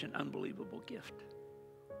 but such an unbelievable gift.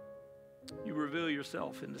 You reveal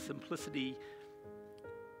yourself in the simplicity,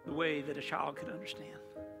 the way that a child could understand,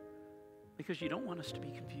 because you don't want us to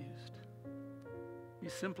be confused. You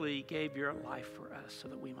simply gave your life for us so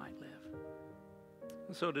that we might live.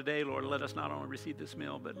 And so today, Lord, let us not only receive this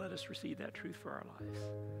meal, but let us receive that truth for our lives.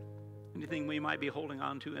 Anything we might be holding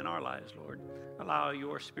on to in our lives, Lord, allow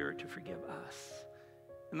your Spirit to forgive us.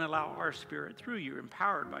 And allow our spirit, through you,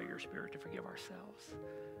 empowered by your Spirit, to forgive ourselves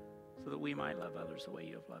so that we might love others the way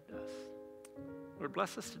you have loved us. Lord,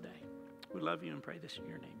 bless us today. We love you and pray this in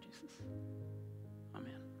your name, Jesus.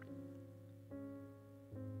 Amen.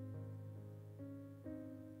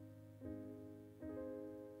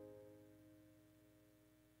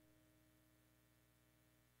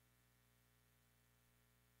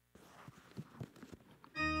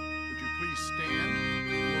 Would you please stand?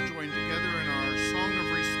 We'll join together in our song of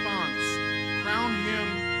response. Crown him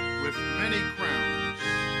with many crowns.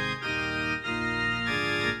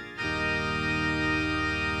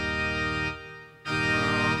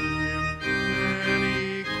 Crown him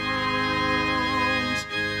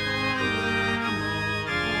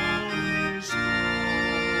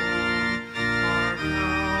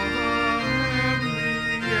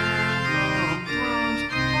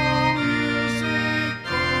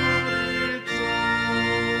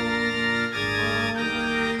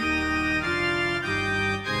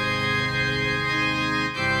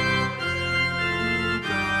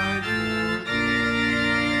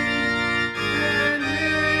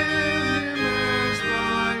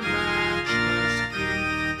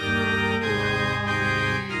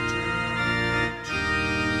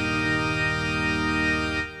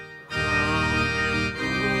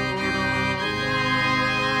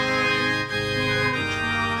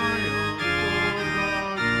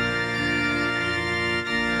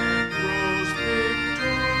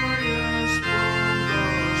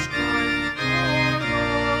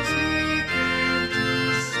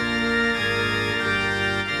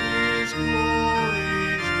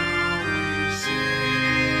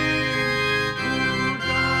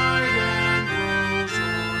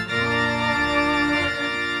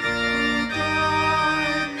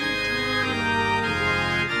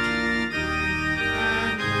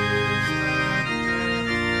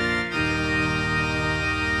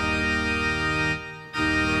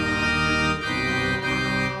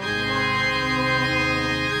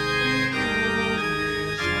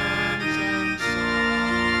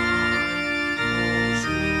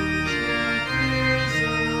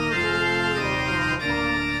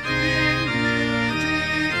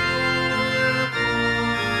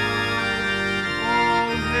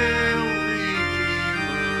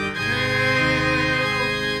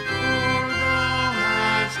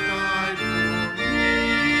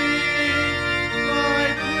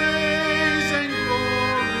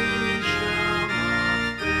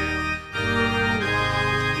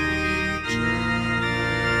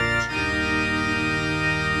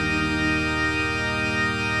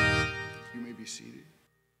be seated.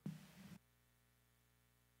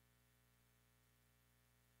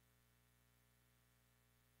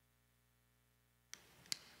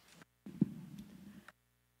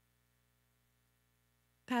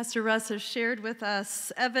 Pastor Russ has shared with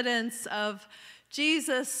us evidence of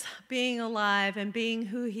Jesus being alive and being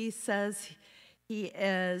who he says he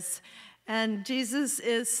is. And Jesus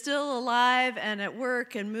is still alive and at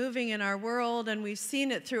work and moving in our world, and we've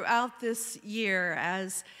seen it throughout this year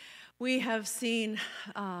as we have seen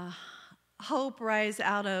hope rise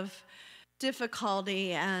out of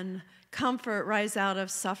difficulty and comfort rise out of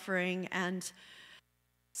suffering and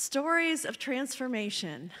stories of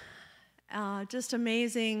transformation. Just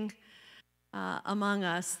amazing among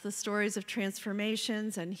us, the stories of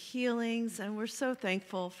transformations and healings, and we're so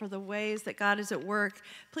thankful for the ways that God is at work.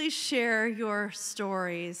 Please share your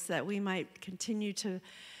stories that we might continue to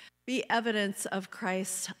be evidence of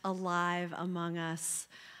Christ alive among us.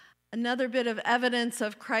 Another bit of evidence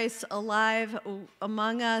of Christ alive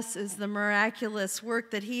among us is the miraculous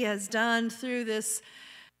work that he has done through this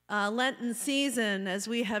Lenten season as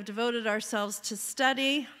we have devoted ourselves to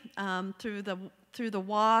study through the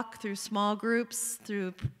walk, through small groups,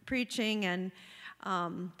 through preaching and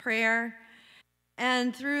prayer,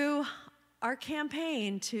 and through our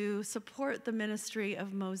campaign to support the ministry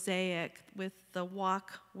of Mosaic with the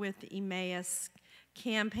Walk with Emmaus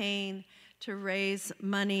campaign to raise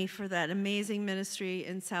money for that amazing ministry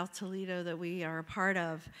in South Toledo that we are a part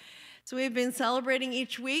of. So we've been celebrating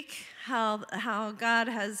each week how God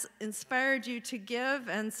has inspired you to give,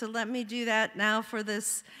 and so let me do that now for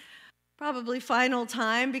this probably final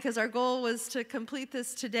time because our goal was to complete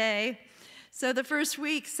this today. So the first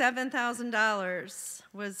week, $7,000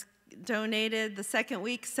 was donated. The second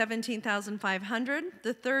week, $17,500.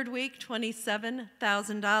 The third week,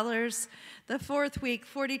 $27,000. The fourth week,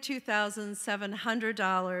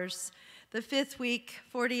 $42,700. The fifth week,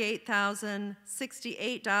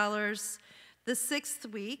 $48,068. The sixth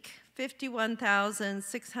week,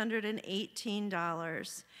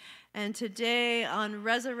 $51,618. And today, on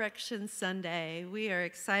Resurrection Sunday, we are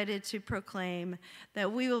excited to proclaim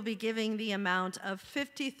that we will be giving the amount of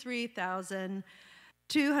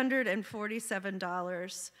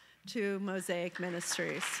 $53,247 to Mosaic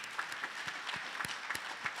Ministries.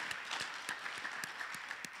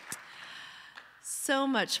 So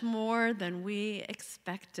much more than we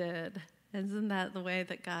expected. Isn't that the way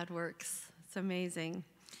that God works? It's amazing.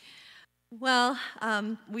 Well,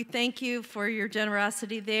 we thank you for your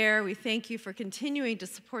generosity there. We thank you for continuing to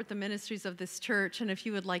support the ministries of this church. And if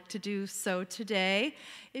you would like to do so today,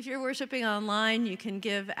 if you're worshiping online, you can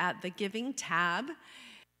give at the Giving tab,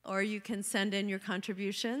 or you can send in your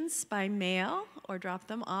contributions by mail or drop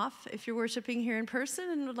them off. If you're worshiping here in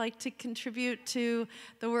person and would like to contribute to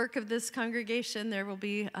the work of this congregation, there will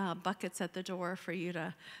be buckets at the door for you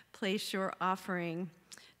to place your offering.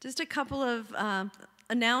 Just a couple of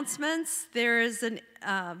announcements. There is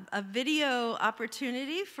a video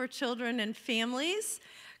opportunity for children and families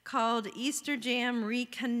called Easter Jam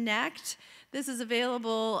Reconnect. This is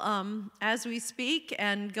available as we speak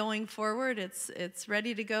and going forward. It's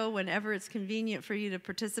ready to go whenever it's convenient for you to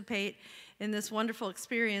participate in this wonderful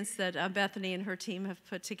experience that Bethany and her team have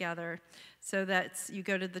put together. So that you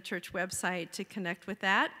go to the church website to connect with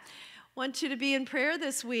that. Want you to be in prayer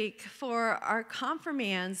this week for our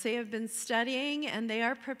confirmands. They have been studying and they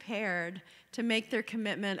are prepared to make their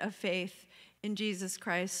commitment of faith in Jesus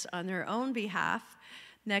Christ on their own behalf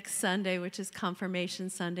next Sunday, which is Confirmation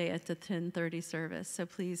Sunday at the 10:30 service. So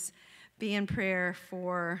please be in prayer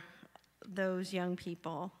for those young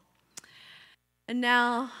people. And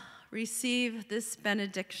now receive this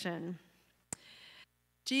benediction.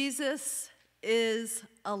 Jesus is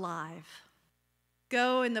alive.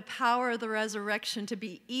 Go in the power of the resurrection to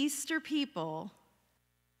be Easter people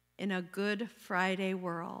in a Good Friday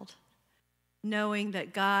world, knowing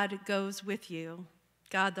that God goes with you.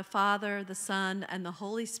 God the Father, the Son, and the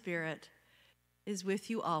Holy Spirit is with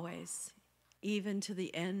you always, even to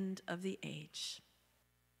the end of the age.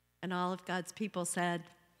 And all of God's people said,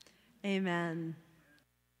 Amen.